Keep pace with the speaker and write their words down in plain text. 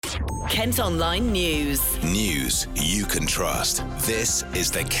Kent Online News. News you can trust. This is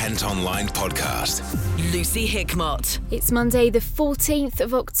the Kent Online Podcast. Lucy Hickmott. It's Monday the 14th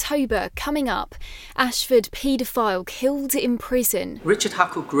of October. Coming up, Ashford paedophile killed in prison. Richard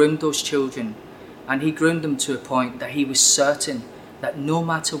Huckle groomed those children, and he groomed them to a point that he was certain that no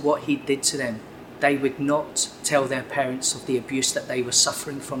matter what he did to them, they would not tell their parents of the abuse that they were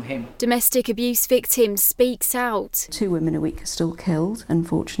suffering from him. Domestic abuse victim speaks out. 2 women a week are still killed,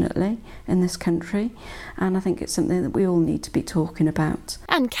 unfortunately, in this country, and I think it's something that we all need to be talking about.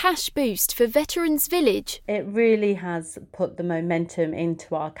 And cash boost for Veterans Village. It really has put the momentum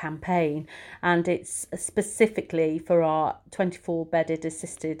into our campaign, and it's specifically for our 24-bedded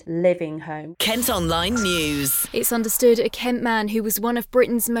assisted living home. Kent Online News. It's understood a Kent man who was one of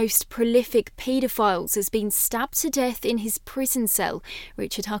Britain's most prolific paedophiles has been stabbed to death in his prison cell.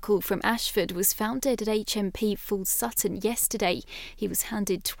 Richard Huckle from Ashford was found dead at HMP Full Sutton yesterday. He was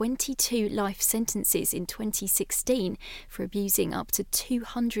handed 22 life sentences in 2016 for abusing up to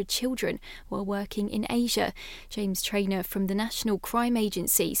 200 children while working in Asia. James Traynor from the National Crime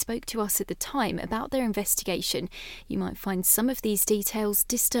Agency spoke to us at the time about their investigation. You might find some of these details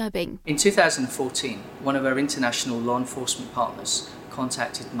disturbing. In 2014, one of our international law enforcement partners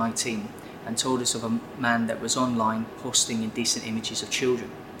contacted my team and told us of a man that was online posting indecent images of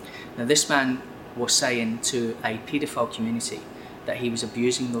children. Now, this man was saying to a paedophile community that he was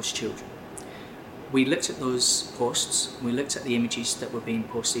abusing those children. We looked at those posts, we looked at the images that were being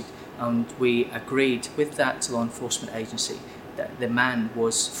posted, and we agreed with that law enforcement agency that the man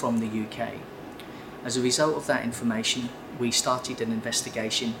was from the UK. As a result of that information, we started an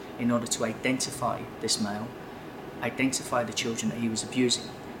investigation in order to identify this male, identify the children that he was abusing,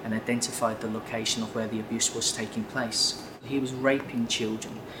 and identified the location of where the abuse was taking place. He was raping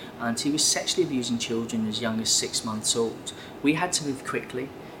children, and he was sexually abusing children as young as 6 months old. We had to move quickly,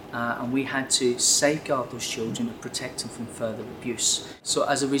 and we had to safeguard those children and protect them from further abuse. So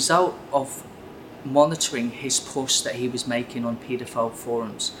as a result of monitoring his posts that he was making on paedophile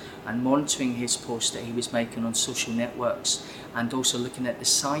forums, and monitoring his posts that he was making on social networks, and also looking at the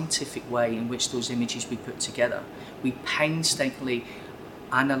scientific way in which those images we put together, we painstakingly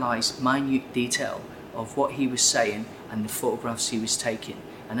analysed minute detail of what he was saying and the photographs he was taking.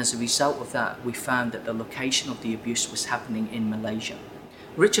 And as a result of that, we found that the location of the abuse was happening in Malaysia.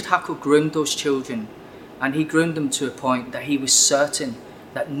 Richard Huckle groomed those children, and he groomed them to a point that he was certain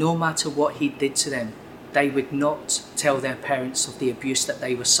that no matter what he did to them, they would not tell their parents of the abuse that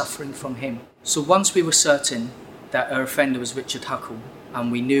they were suffering from him. So once we were certain that our offender was Richard Huckle, and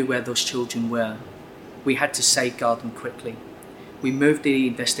we knew where those children were, we had to safeguard them quickly. We moved the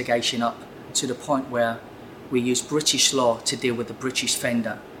investigation up to the point where we used British law to deal with the British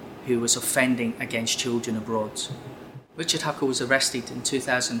offender who was offending against children abroad. Richard Huckle was arrested in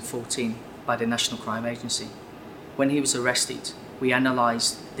 2014 by the National Crime Agency. When he was arrested, we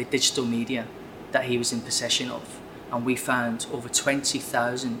analysed the digital media that he was in possession of, and we found over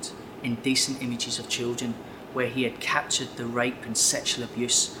 20,000 indecent images of children where he had captured the rape and sexual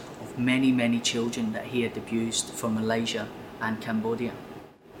abuse of many, many children that he had abused from Malaysia and Cambodia.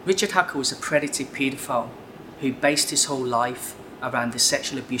 Richard Huckle was a predatory paedophile who based his whole life around the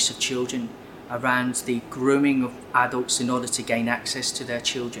sexual abuse of children, around the grooming of adults in order to gain access to their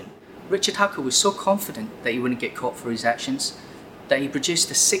children. Richard Huckle was so confident that he wouldn't get caught for his actions that he produced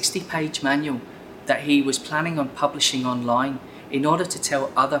a 60-page manual that he was planning on publishing online in order to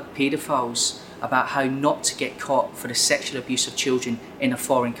tell other paedophiles about how not to get caught for the sexual abuse of children in a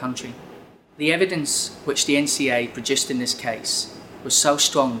foreign country. The evidence which the NCA produced in this case was so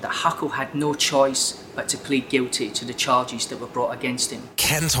strong that Huckle had no choice but to plead guilty to the charges that were brought against him.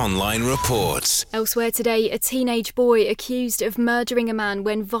 Kent Online reports. Elsewhere today, a teenage boy accused of murdering a man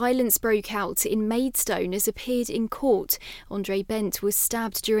when violence broke out in Maidstone has appeared in court. Andre Bent was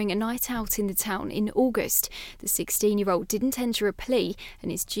stabbed during a night out in the town in August. The 16-year-old didn't enter a plea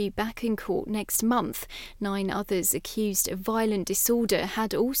and is due back in court next month. 9 others accused of violent disorder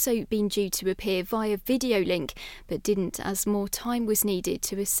had also been due to appear via video link, but didn't as more time was needed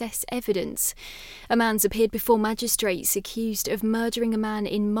to assess evidence. A man's appeared before magistrates accused of murdering a man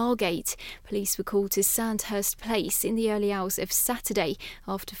in Margate. Police were called to Sandhurst Place in the early hours of Saturday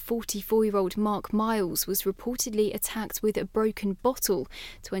after 44-year-old Mark Miles was reportedly attacked with a broken bottle.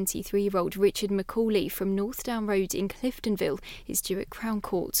 23-year-old Richard Macaulay from North Down Road in Cliftonville is due at Crown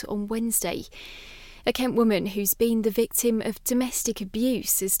Court on Wednesday. A Kent woman who's been the victim of domestic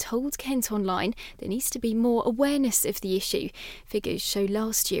abuse has told Kent Online there needs to be more awareness of the issue. Figures show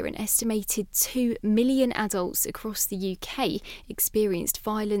last year an estimated 2 million adults across the UK experienced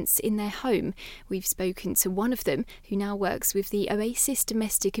violence in their home. We've spoken to one of them who now works with the Oasis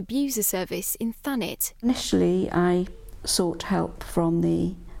Domestic Abuser Service in Thanet. Initially, I sought help from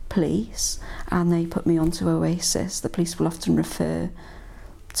the police and they put me onto Oasis. The police will often refer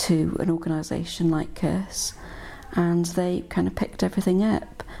to an organisation like CURSE, and they kind of picked everything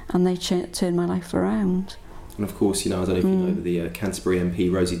up and they turned my life around. And of course, I don't know if you know, but the Canterbury MP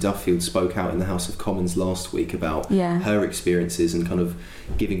Rosie Duffield spoke out in the House of Commons last week about her experiences and kind of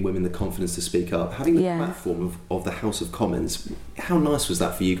giving women the confidence to speak up. Having the platform of the House of Commons, how nice was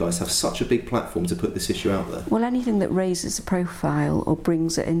that for you guys to have such a big platform to put this issue out there? Well, anything that raises a profile or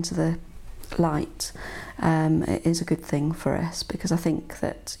brings it into the light it is a good thing for us, because I think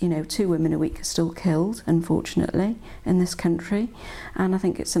that 2 women a week are still killed, unfortunately, in this country, and I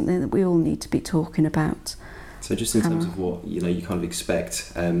think it's something that we all need to be talking about. So just in terms of what you kind of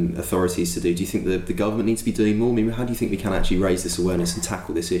expect authorities to do you think the government needs to be doing more? I mean, how do you think we can actually raise this awareness and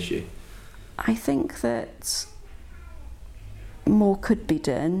tackle this issue? I think that more could be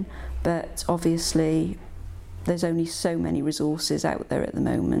done, but obviously there's only so many resources out there at the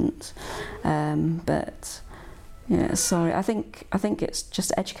moment. But yeah, sorry, I think it's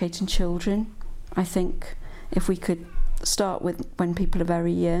just educating children. I think if we could start with when people are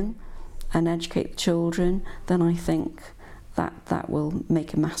very young and educate the children, then I think that will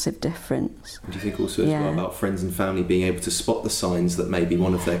make a massive difference. Do you think also as well about friends and family being able to spot the signs that maybe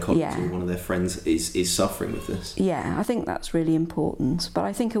one of their colleagues or one of their friends is suffering with this? Yeah, I think that's really important. But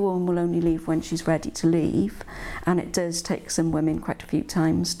I think a woman will only leave when she's ready to leave, and it does take some women quite a few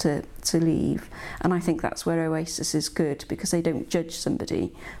times to leave. And I think that's where Oasis is good, because they don't judge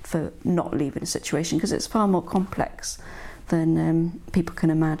somebody for not leaving a situation, because it's far more complex than people can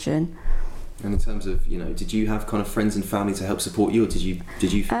imagine. And in terms of, did you have kind of friends and family to help support you, or did you?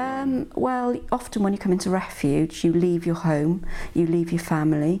 Well, often when you come into refuge, you leave your home, you leave your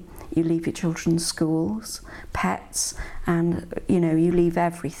family, you leave your children's schools, pets, and you leave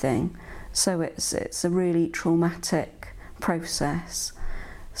everything. So it's a really traumatic process.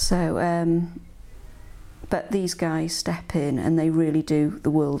 So, but these guys step in and they really do the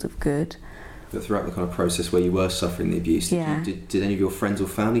world of good. But throughout the kind of process where you were suffering the abuse, did any of your friends or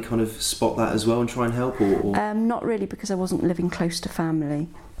family kind of spot that as well and try and help? Or? Not really, because I wasn't living close to family.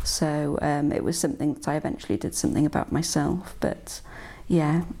 So it was something that I eventually did something about myself. But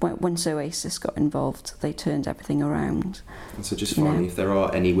yeah, once Oasis got involved, they turned everything around. And so just finally, if there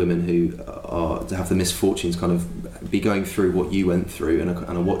are any women who have the misfortunes kind of be going through what you went through and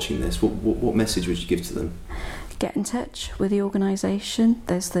are watching this, what message would you give to them? Get in touch with the organisation.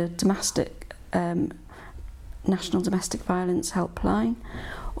 There's the National Domestic Violence Helpline,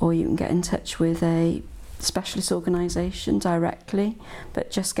 or you can get in touch with a specialist organisation directly,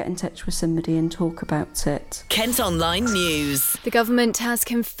 but just get in touch with somebody and talk about it. Kent Online News. The government has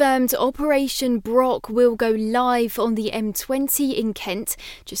confirmed Operation Brock will go live on the M20 in Kent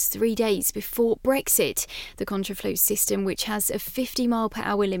just 3 days before Brexit. The contraflow system, which has a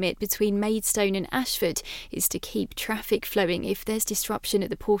 50-mile-per-hour limit between Maidstone and Ashford, is to keep traffic flowing if there's disruption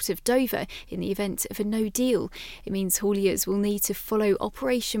at the port of Dover in the event of a no deal. It means hauliers will need to follow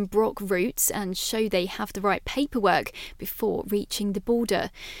Operation Brock routes and show they have the right paperwork before reaching the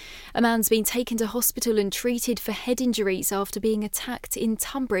border. A man's been taken to hospital and treated for head injuries after being attacked in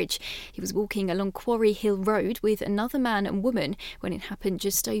Tunbridge. He was walking along Quarry Hill Road with another man and woman when it happened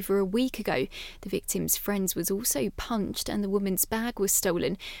just over a week ago. The victim's friend was also punched and the woman's bag was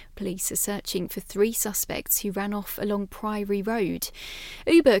stolen. Police are searching for 3 suspects who ran off along Priory Road.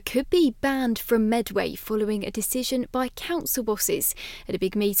 Uber could be banned from Medway following a decision by council bosses. At a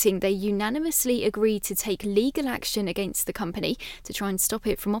big meeting, they unanimously agreed to take legal action against the company to try and stop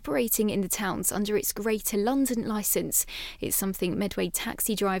it from operating in the towns under its Greater London licence. It's something Medway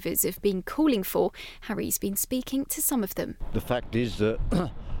taxi drivers have been calling for. Harry's been speaking to some of them. The fact is that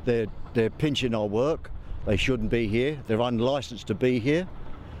they're pinching our work. They shouldn't be here. They're unlicensed to be here.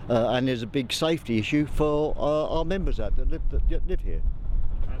 And there's a big safety issue for our members that live here.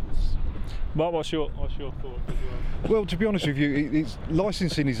 What's your thought as well? Well, to be honest with you,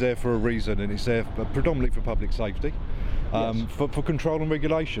 licensing is there for a reason, and it's there predominantly for public safety, for control and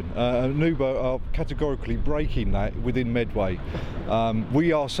regulation. Uber are categorically breaking that within Medway.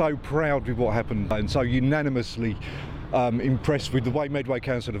 We are so proud with what happened and so unanimously impressed with the way Medway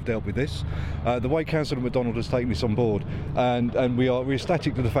Council have dealt with this. The way Council and McDonald has taken this on board, and we're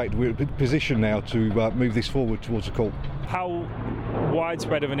ecstatic to the fact that we're in a position now to move this forward towards a court. How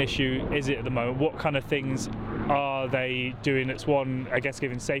widespread of an issue is it at the moment? What kind of things are they doing that's one, I guess,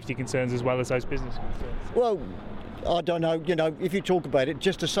 given safety concerns as well as those business concerns? Well, I don't know, if you talk about it,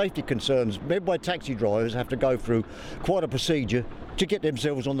 just the safety concerns. Medway taxi drivers have to go through quite a procedure to get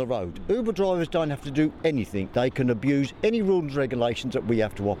themselves on the road. Uber drivers don't have to do anything. They can abuse any rules and regulations that we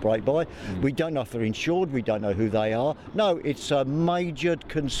have to operate by. We don't know if they're insured, we don't know who they are. No, it's a major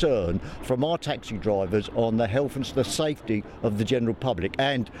concern from our taxi drivers on the health and the safety of the general public.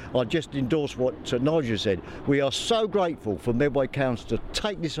 And I just endorse what Nigel said. We are so grateful for Medway Council to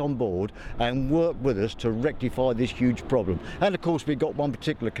take this on board and work with us to rectify this huge problem. And of course we've got one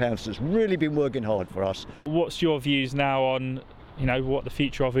particular council that's really been working hard for us. What's your views now on what the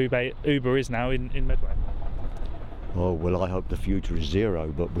future of Uber is now in Medway? Oh well, I hope the future is zero,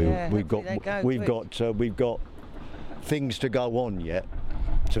 but we've got things to go on yet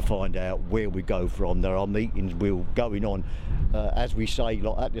to find out where we go from. There are meetings going on, as we say,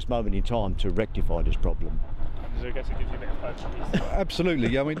 at this moment in time to rectify this problem. So I guess it gives you a bit of hope.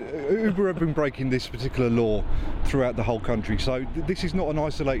 Absolutely. I mean, Uber have been breaking this particular law throughout the whole country, so this is not an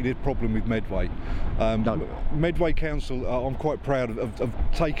isolated problem with Medway. No. Medway Council, I'm quite proud of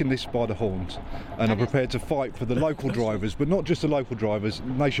taking this by the horns, and I'm prepared to fight for the local drivers, but not just the local drivers,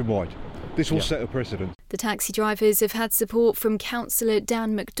 nationwide. This will set a precedent. The taxi drivers have had support from Councillor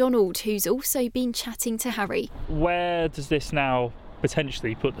Dan MacDonald, who's also been chatting to Harry. Where does this now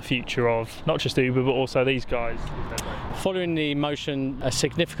potentially put the future of not just Uber but also these guys? Following the motion, a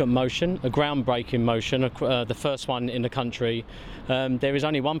significant motion, a groundbreaking motion, the first one in the country, there is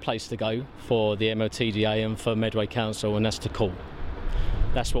only one place to go for the MOTDA and for Medway Council, and that's to court.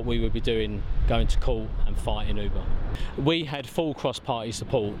 That's what we would be doing, going to court and fighting Uber. We had full cross-party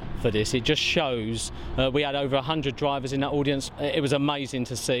support for this. It just shows we had over 100 drivers in that audience. It was amazing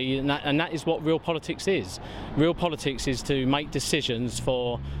to see, and that is what real politics is. Real politics is to make decisions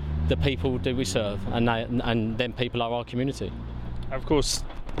for the people that we serve, and then people are our community. Of course,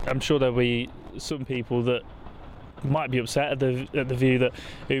 I'm sure there'll be some people that might be upset at the view that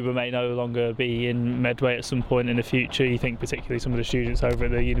Uber may no longer be in Medway at some point in the future. You think particularly some of the students over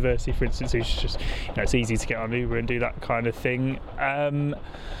at the university, for instance, who's just, it's easy to get on Uber and do that kind of thing.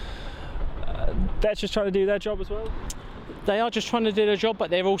 They're just trying to do their job as well. They are just trying to do their job, but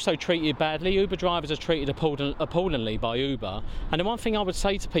they're also treated badly. Uber drivers are treated appallingly by Uber. And the one thing I would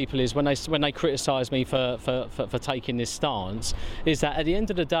say to people is when they criticise me for taking this stance, is that at the end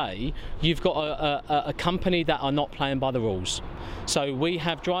of the day, you've got a company that are not playing by the rules. So we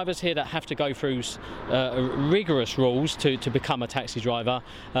have drivers here that have to go through rigorous rules to become a taxi driver.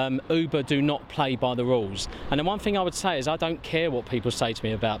 Uber do not play by the rules. And the one thing I would say is I don't care what people say to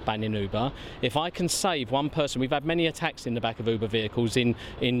me about banning Uber. If I can save one person, we've had many attacks in the back of Uber vehicles in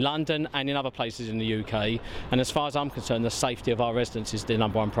London and in other places in the UK, and as far as I'm concerned, the safety of our residents is the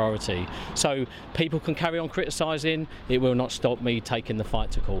number one priority. So people can carry on criticising, it will not stop me taking the fight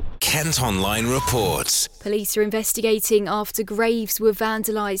to court. Kent Online reports. Police are investigating after graves were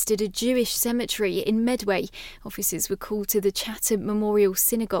vandalised at a Jewish cemetery in Medway. Officers were called to the Chatham Memorial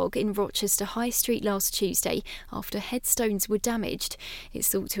Synagogue in Rochester High Street last Tuesday after headstones were damaged. It's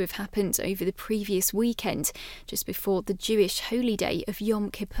thought to have happened over the previous weekend, just before the Jewish holy day of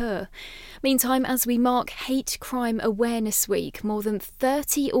Yom Kippur. Meantime, as we mark Hate Crime Awareness Week, more than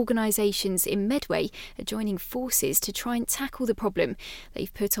 30 organisations in Medway are joining forces to try and tackle the problem.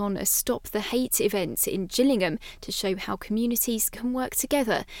 They've put on a Stop the Hate event in Gillingham to show how communities can work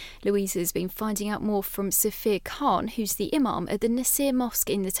together. Louisa's been finding out more from Safir Khan, who's the imam at the Nasir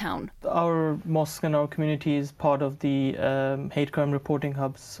Mosque in the town. Our mosque and our community is part of the hate crime reporting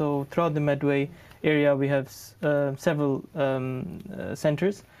hubs. So throughout the Medway area we have several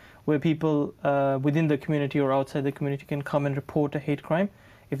centres where people within the community or outside the community can come and report a hate crime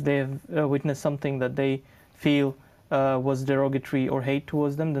if they have witnessed something that they feel was derogatory or hate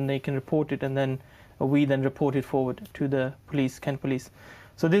towards them. Then they can report it, and then we then report it forward to the police, Kent Police.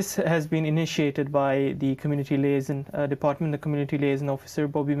 So this has been initiated by the Community Liaison Department, the Community Liaison Officer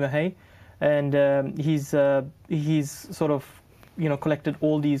Bobby Mahay, and he's sort of collected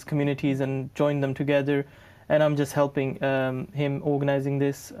all these communities and joined them together, and I'm just helping him organising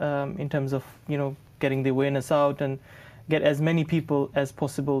this in terms of getting the awareness out and get as many people as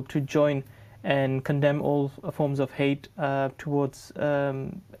possible to join and condemn all forms of hate towards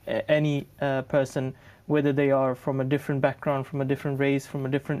any person, whether they are from a different background, from a different race, from a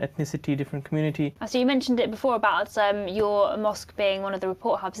different ethnicity, different community. So you mentioned it before about your mosque being one of the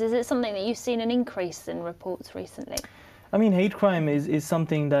report hubs. Is it something that you've seen an increase in reports recently? I mean, hate crime is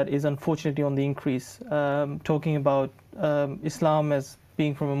something that is unfortunately on the increase. Talking about Islam as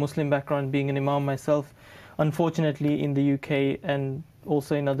being from a Muslim background, being an imam myself, unfortunately in the UK and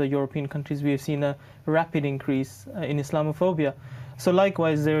also in other European countries, we have seen a rapid increase in Islamophobia. So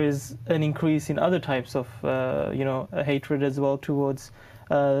likewise, there is an increase in other types of hatred as well towards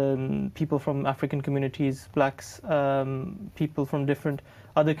people from African communities, blacks, people from different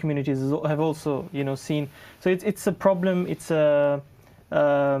other communities have also seen. So it's a problem, it's a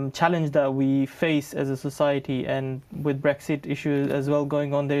challenge that we face as a society, and with Brexit issues as well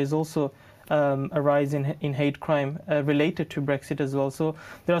going on, there is also a rise in hate crime related to Brexit as well. So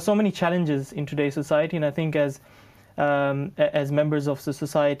there are so many challenges in today's society, and I think as members of the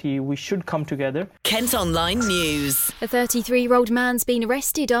society, we should come together. Kent Online News. A 33-year-old man's been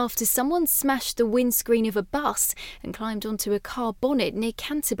arrested after someone smashed the windscreen of a bus and climbed onto a car bonnet near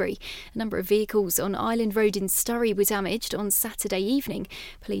Canterbury. A number of vehicles on Island Road in Surrey were damaged on Saturday evening.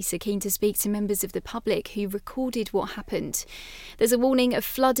 Police are keen to speak to members of the public who recorded what happened. There's a warning of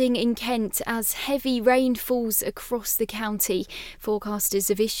flooding in Kent as heavy rain falls across the county. Forecasters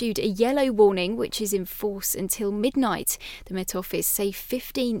have issued a yellow warning, which is in force until midnight. The Met Office say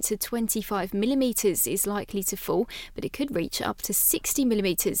 15 to 25 millimetres is likely to fall, but it could reach up to 60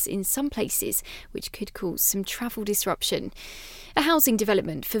 millimetres in some places, which could cause some travel disruption. A housing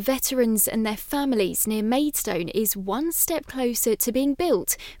development for veterans and their families near Maidstone is one step closer to being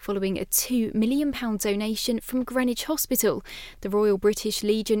built following a £2 million donation from Greenwich Hospital. The Royal British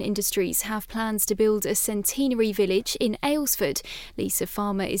Legion Industries have plans to build a centenary village in Aylesford. Lisa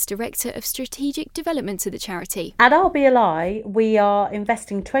Farmer is Director of Strategic Development at the charity. At RBLI, we are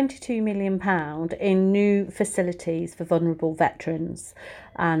investing £22 million in new facilities for vulnerable veterans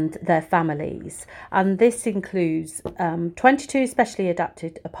and their families, and this includes 22 specially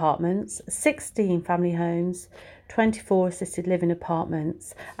adapted apartments, 16 family homes, 24 assisted living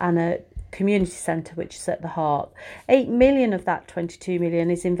apartments and a community centre which is at the heart. 8 million of that 22 million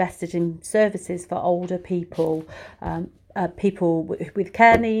is invested in services for older people, people with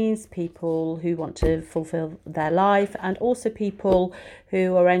care needs, people who want to fulfil their life, and also people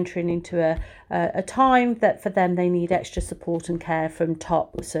who are entering into a time that for them they need extra support and care from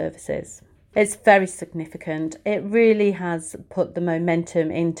top services. It's very significant. It really has put the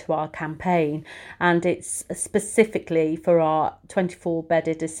momentum into our campaign, and it's specifically for our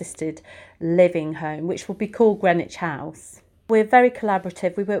 24-bedded assisted living home, which will be called Greenwich House. We're very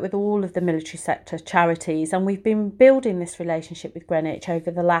collaborative. We work with all of the military sector charities, and we've been building this relationship with Greenwich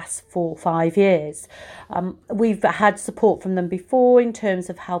over the last 4 or 5 years. We've had support from them before in terms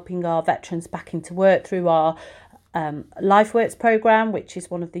of helping our veterans back into work through our LifeWorks programme, which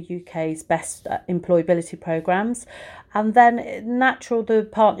is one of the UK's best employability programmes. And then the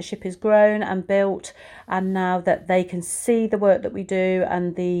partnership has grown and built, and now that they can see the work that we do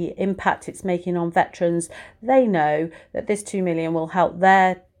and the impact it's making on veterans, they know that this 2 million will help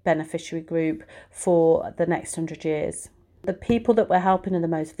their beneficiary group for the next 100 years. The people that we're helping are the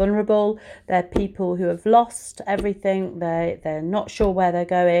most vulnerable. They're people who have lost everything. They're not sure where they're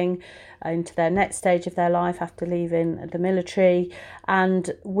going into their next stage of their life after leaving the military. And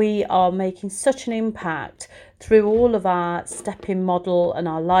we are making such an impact through all of our Step-In model and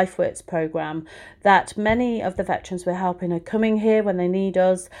our LifeWorks programme that many of the veterans we're helping are coming here when they need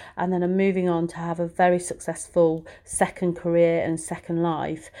us and then are moving on to have a very successful second career and second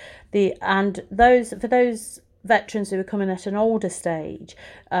life. For those veterans who are coming at an older stage,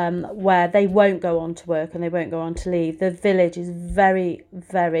 where they won't go on to work and they won't go on to leave, the village is very,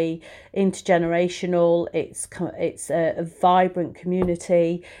 very intergenerational. It's a vibrant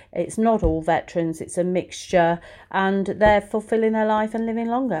community. It's not all veterans, it's a mixture, and they're fulfilling their life and living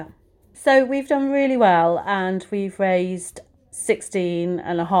longer. So we've done really well, and we've raised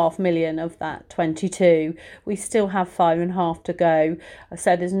 16.5 million of that 22. We still have 5.5 to go,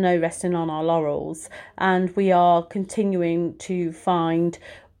 so there's no resting on our laurels, and we are continuing to find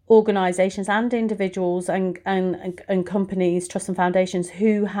organisations and individuals and companies, trusts and foundations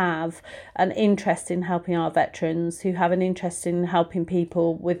who have an interest in helping our veterans, who have an interest in helping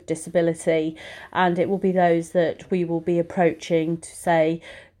people with disability, and it will be those that we will be approaching to say,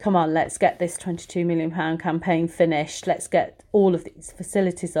 come on, let's get this £22 million campaign finished, let's get all of these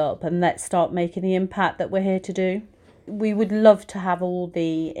facilities up, and let's start making the impact that we're here to do. We would love to have all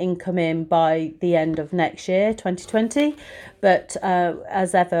the income in by the end of next year, 2020, but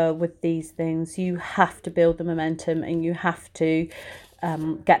as ever with these things, you have to build the momentum and you have to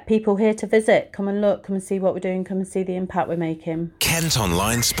get people here to visit, come and look, come and see what we're doing, come and see the impact we're making. Kent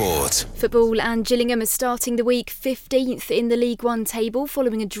Online Sport. Football, and Gillingham are starting the week 15th in the League One table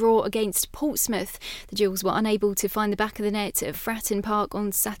following a draw against Portsmouth. The Gills were unable to find the back of the net at Fratton Park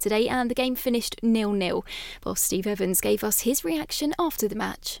on Saturday and the game finished 0-0. Boss Steve Evans gave us his reaction after the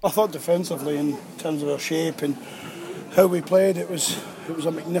match. I thought defensively, in terms of our shape and how we played, it was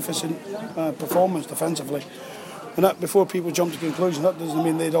a magnificent performance defensively. And that, before people jump to conclusions, that doesn't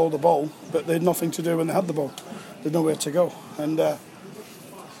mean they'd hold the ball, but they had nothing to do when they had the ball. They had nowhere to go. And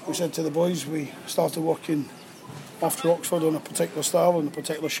we said to the boys, we started working after Oxford on a particular style and a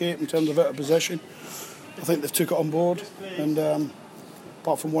particular shape in terms of out of possession. I think they took it on board. And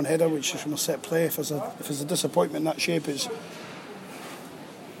apart from one header, which is from a set play, if there's a disappointment in that shape, it's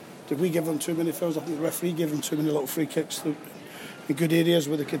did we give them too many fouls? I think the referee gave them too many little free kicks in good areas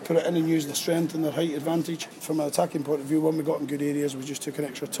where they could put it in and use their strength and their height advantage. From an attacking point of view, when we got in good areas, we just took an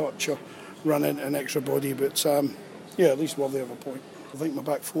extra touch or ran in an extra body. But at least worthy of a point. I think my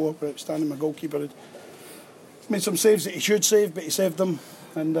back four were outstanding. My goalkeeper had made some saves that he should save, but he saved them,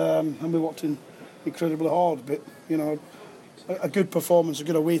 and we worked in incredibly hard. But a good performance, a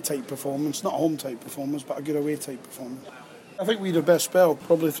good away type performance, not a home type performance, but a good away type performance. I think we had our best spell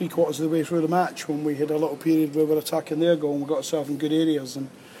probably 3/4 of the way through the match, when we had a little period where we were attacking their goal and we got ourselves in good areas, and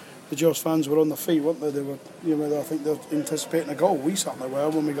the Jaws fans were on their feet, weren't they? They were, I think they were anticipating a goal. We certainly were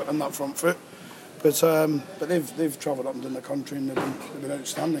when we got in that front foot. But they've travelled up and down the country and they've been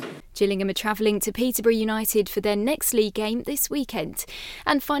outstanding. Gillingham are travelling to Peterborough United for their next league game this weekend.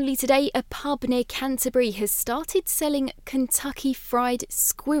 And finally today, a pub near Canterbury has started selling Kentucky Fried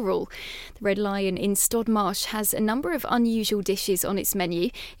Squirrel. The Red Lion in Stodmarsh has a number of unusual dishes on its menu,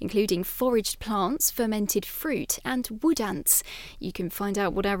 including foraged plants, fermented fruit and wood ants. You can find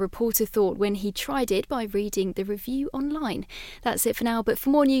out what our reporter thought when he tried it by reading the review online. That's it for now, but for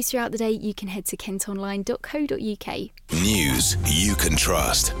more news throughout the day, you can head to kentonline.co.uk. News you can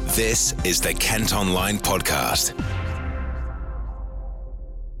trust. This is the Kent Online Podcast.